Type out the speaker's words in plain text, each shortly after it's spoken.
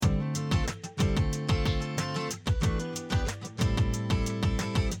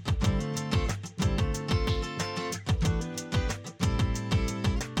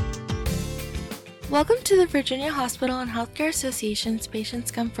Welcome to the Virginia Hospital and Healthcare Association's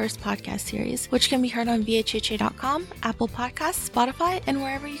Patients Come First podcast series, which can be heard on VHHA.com, Apple Podcasts, Spotify, and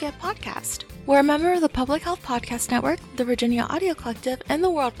wherever you get podcasts. We're a member of the Public Health Podcast Network, the Virginia Audio Collective, and the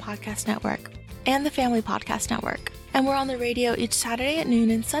World Podcast Network, and the Family Podcast Network. And we're on the radio each Saturday at noon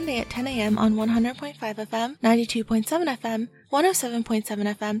and Sunday at 10 a.m. on 100.5 FM, 92.7 FM,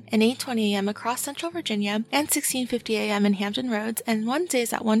 107.7 FM, and 8:20 a.m. across Central Virginia, and 1650 a.m. in Hampton Roads, and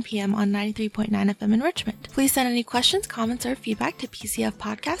Wednesdays at 1 p.m. on 93.9 FM in Richmond. Please send any questions, comments, or feedback to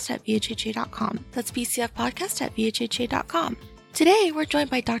pcfpodcast@vhha.com. That's pcfpodcast@vhha.com. Today, we're joined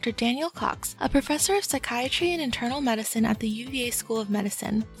by Dr. Daniel Cox, a professor of psychiatry and internal medicine at the UVA School of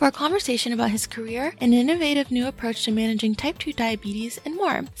Medicine, for a conversation about his career, an innovative new approach to managing type 2 diabetes, and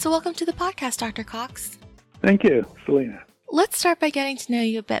more. So welcome to the podcast, Dr. Cox. Thank you, Selena. Let's start by getting to know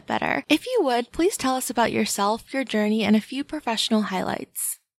you a bit better. If you would, please tell us about yourself, your journey, and a few professional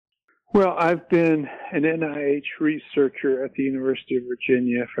highlights. Well, I've been an NIH researcher at the University of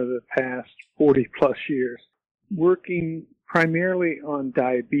Virginia for the past 40-plus years, working primarily on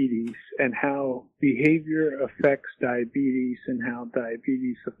diabetes and how behavior affects diabetes and how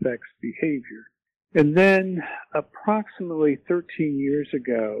diabetes affects behavior. And then approximately 13 years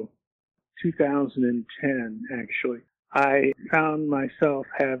ago, 2010 actually, I found myself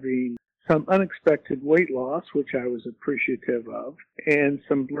having some unexpected weight loss, which I was appreciative of, and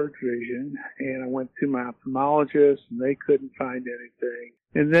some blurred vision. And I went to my ophthalmologist, and they couldn't find anything.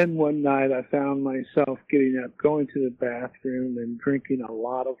 And then one night I found myself getting up, going to the bathroom, and drinking a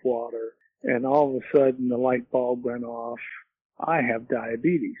lot of water. And all of a sudden, the light bulb went off. I have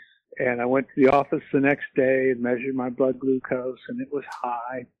diabetes. And I went to the office the next day and measured my blood glucose, and it was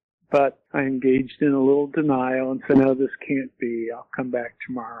high. But I engaged in a little denial and said, no, this can't be. I'll come back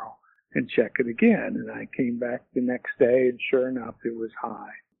tomorrow and check it again. And I came back the next day, and sure enough, it was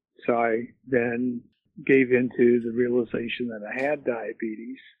high. So I then gave into the realization that I had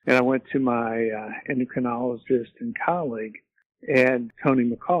diabetes. And I went to my endocrinologist and colleague, and Tony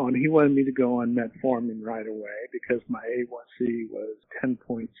McCall, and he wanted me to go on metformin right away because my A1C was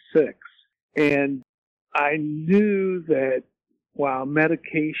 10.6. And I knew that while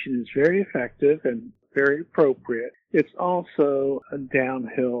medication is very effective and very appropriate, it's also a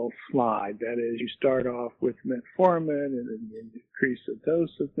downhill slide. That is, you start off with metformin, and then you increase the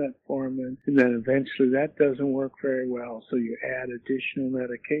dose of metformin, and then eventually that doesn't work very well, so you add additional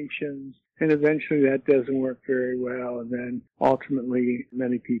medications, and eventually that doesn't work very well, and then ultimately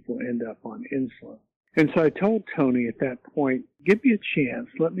many people end up on insulin. And so I told Tony at that point, give me a chance,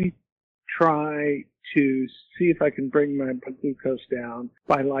 let me try to see if I can bring my glucose down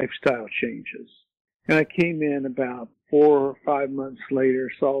by lifestyle changes. And I came in about 4 or 5 months later,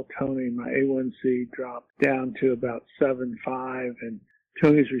 saw Tony, my A1C dropped down to about 7.5, and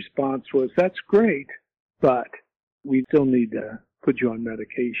Tony's response was, that's great, but we still need to put you on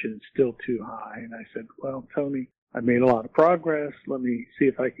medication. It's still too high. And I said, well, Tony, I made a lot of progress. Let me see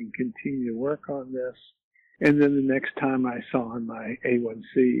if I can continue to work on this. And then the next time I saw my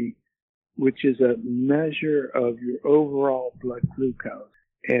A1C, which is a measure of your overall blood glucose,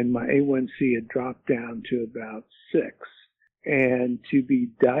 and my A1C had dropped down to about 6. And to be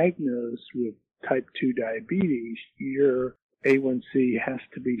diagnosed with type 2 diabetes, your A1C has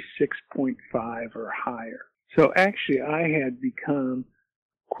to be 6.5 or higher. So actually, I had become,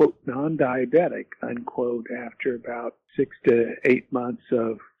 quote, non-diabetic, unquote, after about 6 to 8 months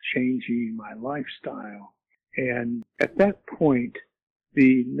of changing my lifestyle. And at that point,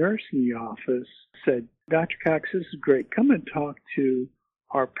 the nurse in the office said, Dr. Cox, this is great. Come and talk to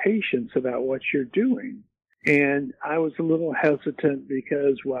our patients about what you're doing. And I was a little hesitant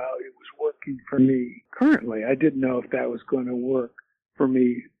because while it was working for me currently, I didn't know if that was going to work for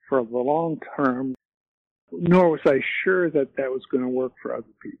me for the long term, nor was I sure that that was going to work for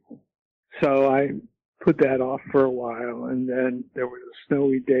other people. So I put that off for a while, and then there was a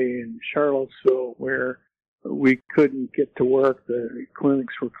snowy day in Charlottesville where we couldn't get to work. The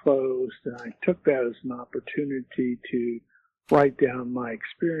clinics were closed, and I took that as an opportunity to write down my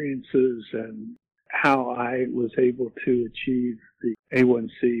experiences and how I was able to achieve the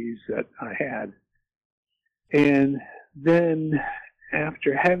A1Cs that I had. And then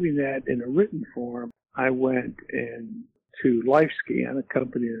after having that in a written form, I went to LifeScan, a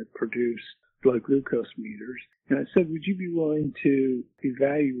company that produced blood glucose meters, and I said, would you be willing to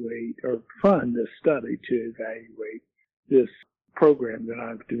evaluate or fund a study to evaluate this program that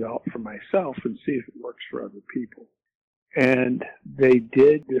I've developed for myself and see if it works for other people? And they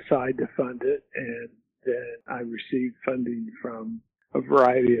did decide to fund it, and then I received funding from a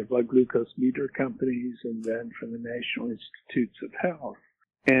variety of blood glucose meter companies and then from the National Institutes of Health.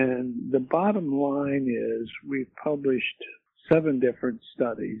 And the bottom line is we've published 7 different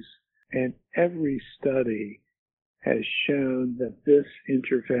studies, and every study has shown that this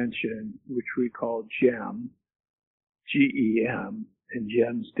intervention, which we call GEM, G-E-M, and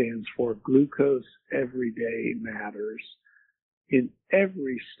GEM stands for Glucose Everyday Matters. In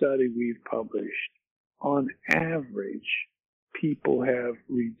every study we've published, on average, people have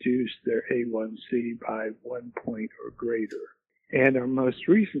reduced their A1C by 1 point or greater. And our most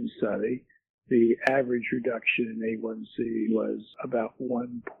recent study, the average reduction in A1C was about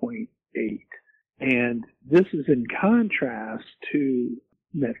 1.8. And this is in contrast to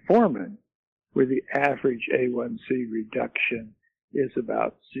metformin, where the average A1C reduction is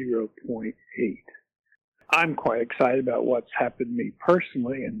about 0.8. I'm quite excited about what's happened to me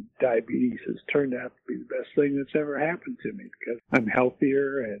personally, and diabetes has turned out to be the best thing that's ever happened to me because I'm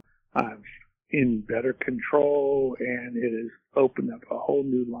healthier and I'm in better control, and it has opened up a whole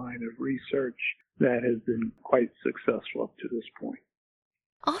new line of research that has been quite successful up to this point.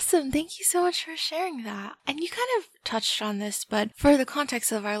 Awesome. Thank you so much for sharing that. And you kind of touched on this, but for the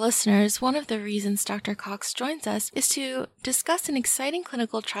context of our listeners, one of the reasons Dr. Cox joins us is to discuss an exciting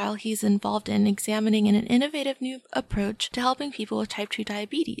clinical trial he's involved in examining an innovative new approach to helping people with type 2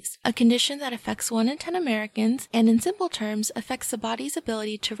 diabetes, a condition that affects 1 in 10 Americans and in simple terms affects the body's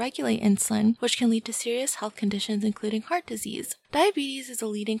ability to regulate insulin, which can lead to serious health conditions including heart disease. Diabetes is a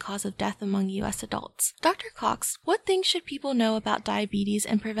leading cause of death among U.S. adults. Dr. Cox, what things should people know about diabetes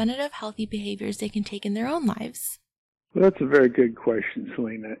and preventative healthy behaviors they can take in their own lives? Well, that's a very good question,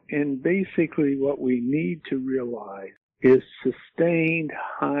 Selena. And basically what we need to realize is sustained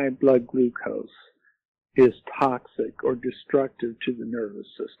high blood glucose is toxic or destructive to the nervous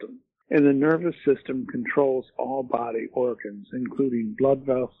system. And the nervous system controls all body organs, including blood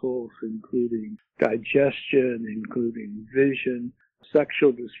vessels, including digestion, including vision,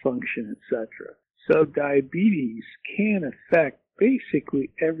 sexual dysfunction, etc. So diabetes can affect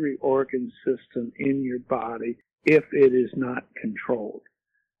basically every organ system in your body if it is not controlled.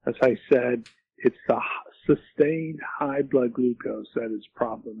 As I said, it's the sustained high blood glucose that is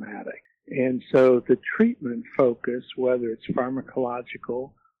problematic. And so the treatment focus, whether it's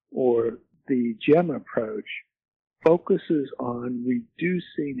pharmacological or the GEM approach, focuses on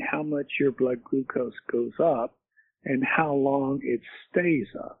reducing how much your blood glucose goes up and how long it stays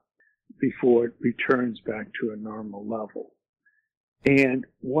up before it returns back to a normal level. And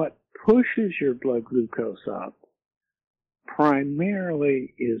what pushes your blood glucose up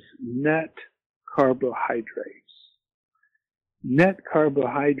primarily is net carbohydrates. Net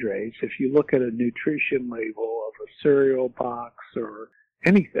carbohydrates, if you look at a nutrition label of a cereal box or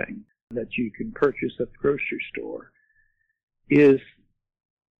anything that you can purchase at the grocery store, is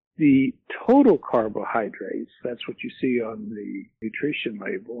the total carbohydrates. That's what you see on the nutrition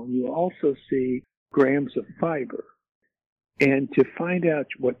label. And you also see grams of fiber. And to find out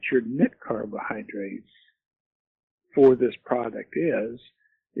what your net carbohydrates for this product is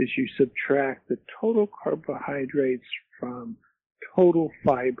you subtract the total carbohydrates from total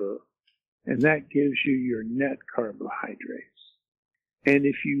fiber, and that gives you your net carbohydrates. And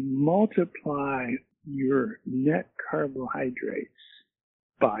if you multiply your net carbohydrates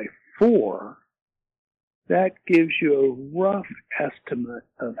by 4, that gives you a rough estimate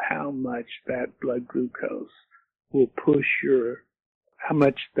of how much that blood glucose will push how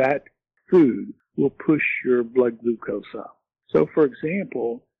much that food will push your blood glucose up. So for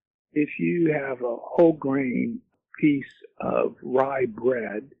example, if you have a whole grain piece of rye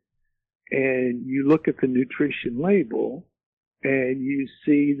bread and you look at the nutrition label and you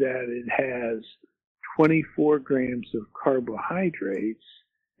see that it has 24 grams of carbohydrates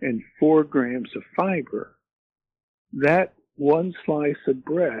and 4 grams of fiber, that one slice of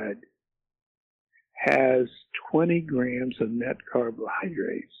bread has 20 grams of net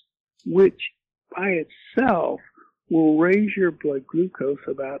carbohydrates, which by itself will raise your blood glucose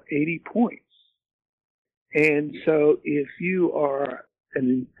about 80 points. And so if you are an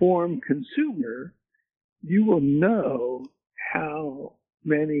informed consumer, you will know how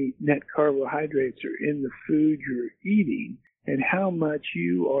many net carbohydrates are in the food you're eating and how much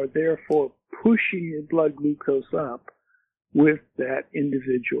you are therefore pushing your blood glucose up with that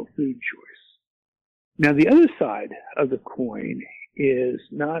individual food choice. Now, the other side of the coin is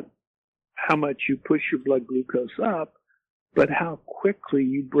not how much you push your blood glucose up, but how quickly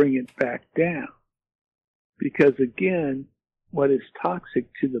you bring it back down. Because again, what is toxic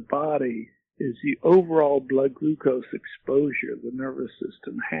to the body is the overall blood glucose exposure the nervous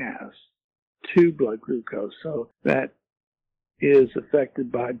system has to blood glucose. So that is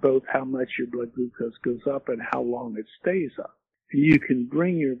affected by both how much your blood glucose goes up and how long it stays up. you can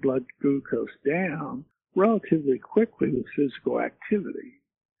bring your blood glucose down relatively quickly with physical activity.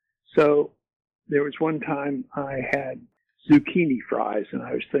 So there was one time I had zucchini fries, and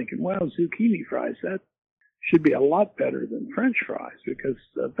I was thinking, well, zucchini fries, that should be a lot better than French fries because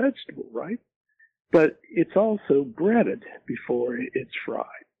it's a vegetable, right? But it's also breaded before it's fried.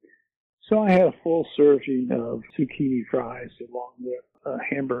 So I had a full serving of zucchini fries along with a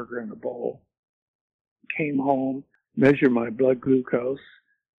hamburger in a bowl. Came home, measured my blood glucose,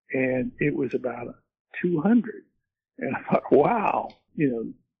 and it was about 200. And I thought, wow,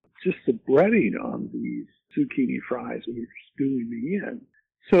 just the breading on these zucchini fries was doing me in.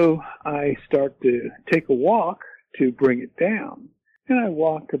 So I start to take a walk to bring it down. And I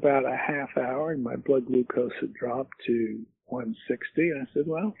walked about a half hour, and my blood glucose had dropped to 160. And I said,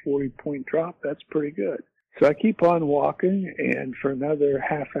 well, 40-point drop, that's pretty good. So I keep on walking, and for another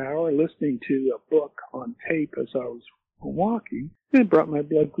half hour, listening to a book on tape as I was walking, and it brought my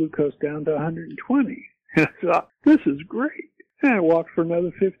blood glucose down to 120. And I thought, this is great. And I walked for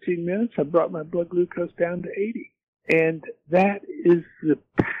another 15 minutes. I brought my blood glucose down to 80. And that is the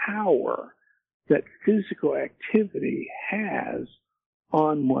power that physical activity has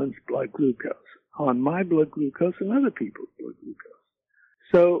on one's blood glucose, on my blood glucose and other people's blood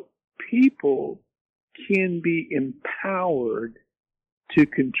glucose. So people can be empowered to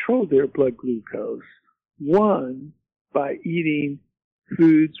control their blood glucose, one, by eating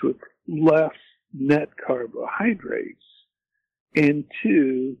foods with less net carbohydrates, and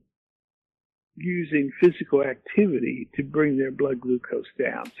two, using physical activity to bring their blood glucose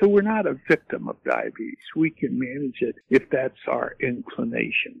down. So we're not a victim of diabetes. We can manage it if that's our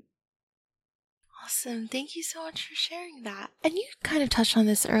inclination. Awesome. Thank you so much for sharing that. And you kind of touched on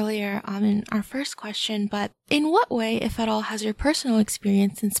this earlier in our first question, but in what way, if at all, has your personal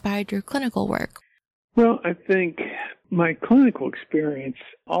experience inspired your clinical work? Well, I think my clinical experience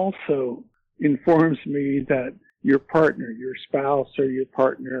also informs me that your partner, your spouse or your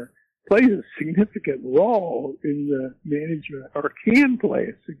partner plays a significant role in the management, or can play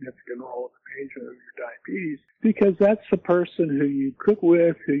a significant role in the management of your diabetes, because that's the person who you cook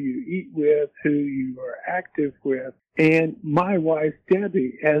with, who you eat with, who you are active with. And my wife,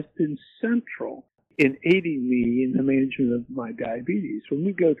 Debbie, has been central in aiding me in the management of my diabetes. When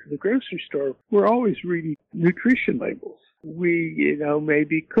we go to the grocery store, we're always reading nutrition labels. We, may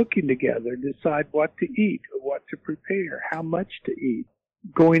be cooking together, decide what to eat, or what to prepare, how much to eat,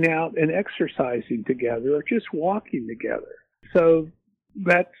 going out and exercising together, or just walking together. So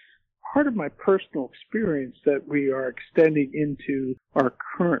that's part of my personal experience that we are extending into our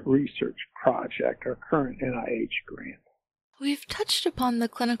current research project, our current NIH grant. We've touched upon the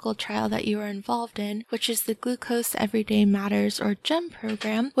clinical trial that you are involved in, which is the Glucose Everyday Matters, or GEM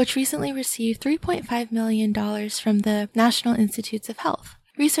program, which recently received $3.5 million from the National Institutes of Health.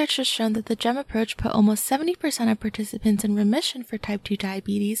 Research has shown that the GEM approach put almost 70% of participants in remission for type 2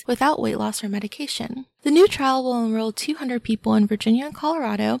 diabetes without weight loss or medication. The new trial will enroll 200 people in Virginia and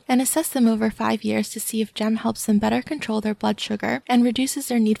Colorado and assess them over 5 years to see if GEM helps them better control their blood sugar and reduces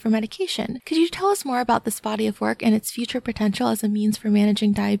their need for medication. Could you tell us more about this body of work and its future potential as a means for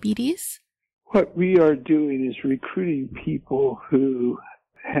managing diabetes? What we are doing is recruiting people who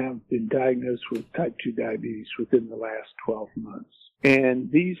have been diagnosed with type 2 diabetes within the last 12 months. And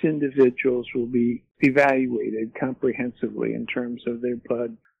these individuals will be evaluated comprehensively in terms of their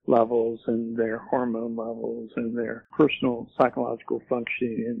blood levels and their hormone levels and their personal psychological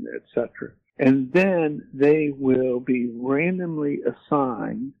functioning, etc. And then they will be randomly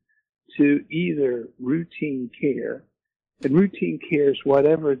assigned to either routine care, and routine care is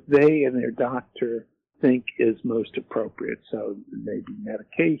whatever they and their doctor think is most appropriate. So it may be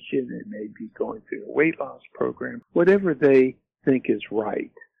medication, it may be going through a weight loss program, whatever they think is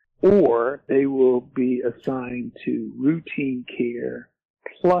right. Or they will be assigned to routine care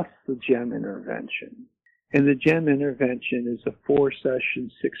plus the GEM intervention. And the GEM intervention is a 4-session,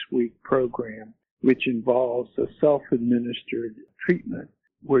 6-week program which involves a self-administered treatment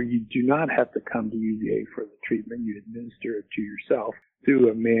where you do not have to come to UVA for the treatment. You administer it to yourself through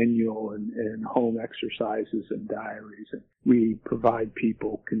a manual and home exercises and diaries. And we provide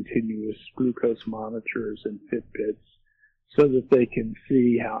people continuous glucose monitors and Fitbits so that they can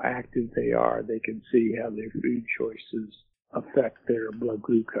see how active they are. They can see how their food choices affect their blood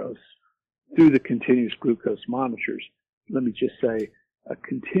glucose through the continuous glucose monitors. Let me just say, a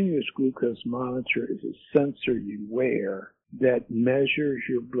continuous glucose monitor is a sensor you wear that measures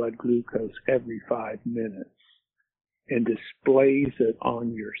your blood glucose every 5 minutes and displays it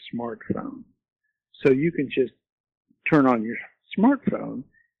on your smartphone. So you can just turn on your smartphone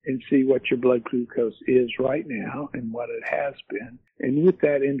and see what your blood glucose is right now and what it has been. And with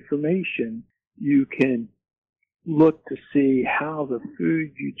that information, you can look to see how the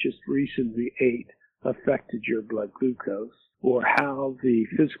food you just recently ate affected your blood glucose, or how the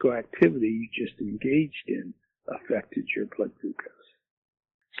physical activity you just engaged in affected your blood glucose.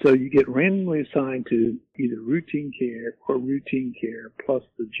 So you get randomly assigned to either routine care or routine care plus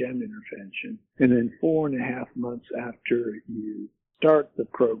the GEM intervention. And then 4.5 months after you start the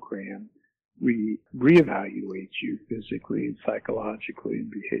program, we reevaluate you physically and psychologically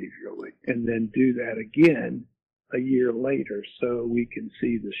and behaviorally, and then do that again a year later so we can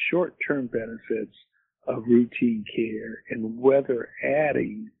see the short-term benefits of routine care and whether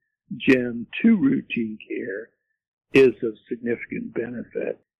adding GEM to routine care is of significant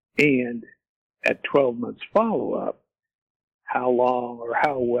benefit. And at 12 months follow-up, how long or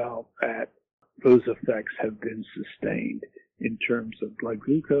how well those effects have been sustained in terms of blood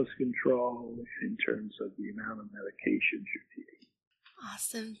glucose control, in terms of the amount of medications you're taking.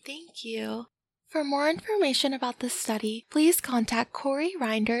 Awesome. Thank you. For more information about this study, please contact Corey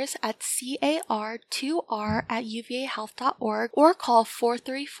Reinders at CAR2R@uvahealth.org or call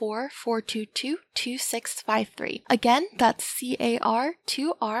 434-422-2653. Again, that's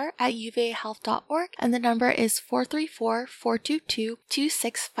CAR2R@uvahealth.org, and the number is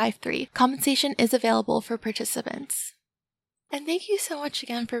 434-422-2653. Compensation is available for participants. And thank you so much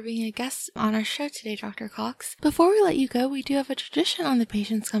again for being a guest on our show today, Dr. Cox. Before we let you go, we do have a tradition on the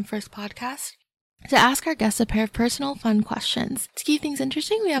Patients Come First podcast to ask our guests a pair of personal, fun questions. To keep things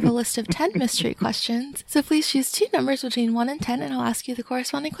interesting, we have a list of 10 mystery questions. So please choose 2 numbers between 1 and 10, and I'll ask you the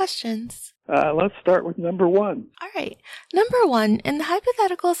corresponding questions. Let's start with number 1. All right. Number 1, in the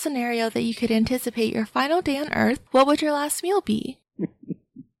hypothetical scenario that you could anticipate your final day on Earth, what would your last meal be?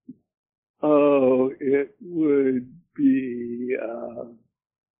 Oh, it would be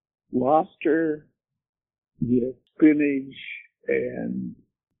lobster with spinach and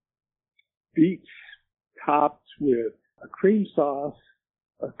beets topped with a cream sauce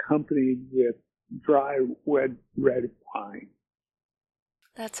accompanied with dry red wine.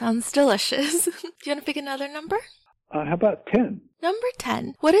 That sounds delicious. Do you want to pick another number? How about 10? Number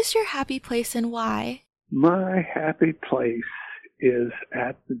 10. What is your happy place and why? My happy place is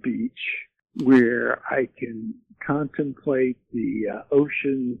at the beach where I can contemplate the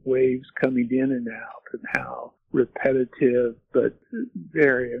ocean waves coming in and out and how repetitive but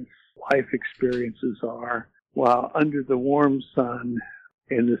various life experiences are, while under the warm sun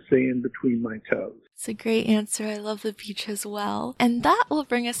and the sand between my toes. It's a great answer. I love the beach as well. And that will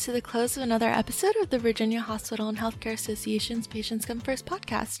bring us to the close of another episode of the Virginia Hospital and Healthcare Association's Patients Come First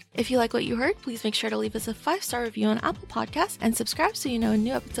podcast. If you like what you heard, please make sure to leave us a 5-star review on Apple Podcasts and subscribe so you know when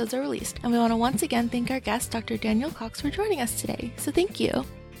new episodes are released. And we want to once again thank our guest, Dr. Daniel Cox, for joining us today. So thank you.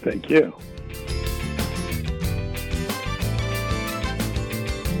 Thank you.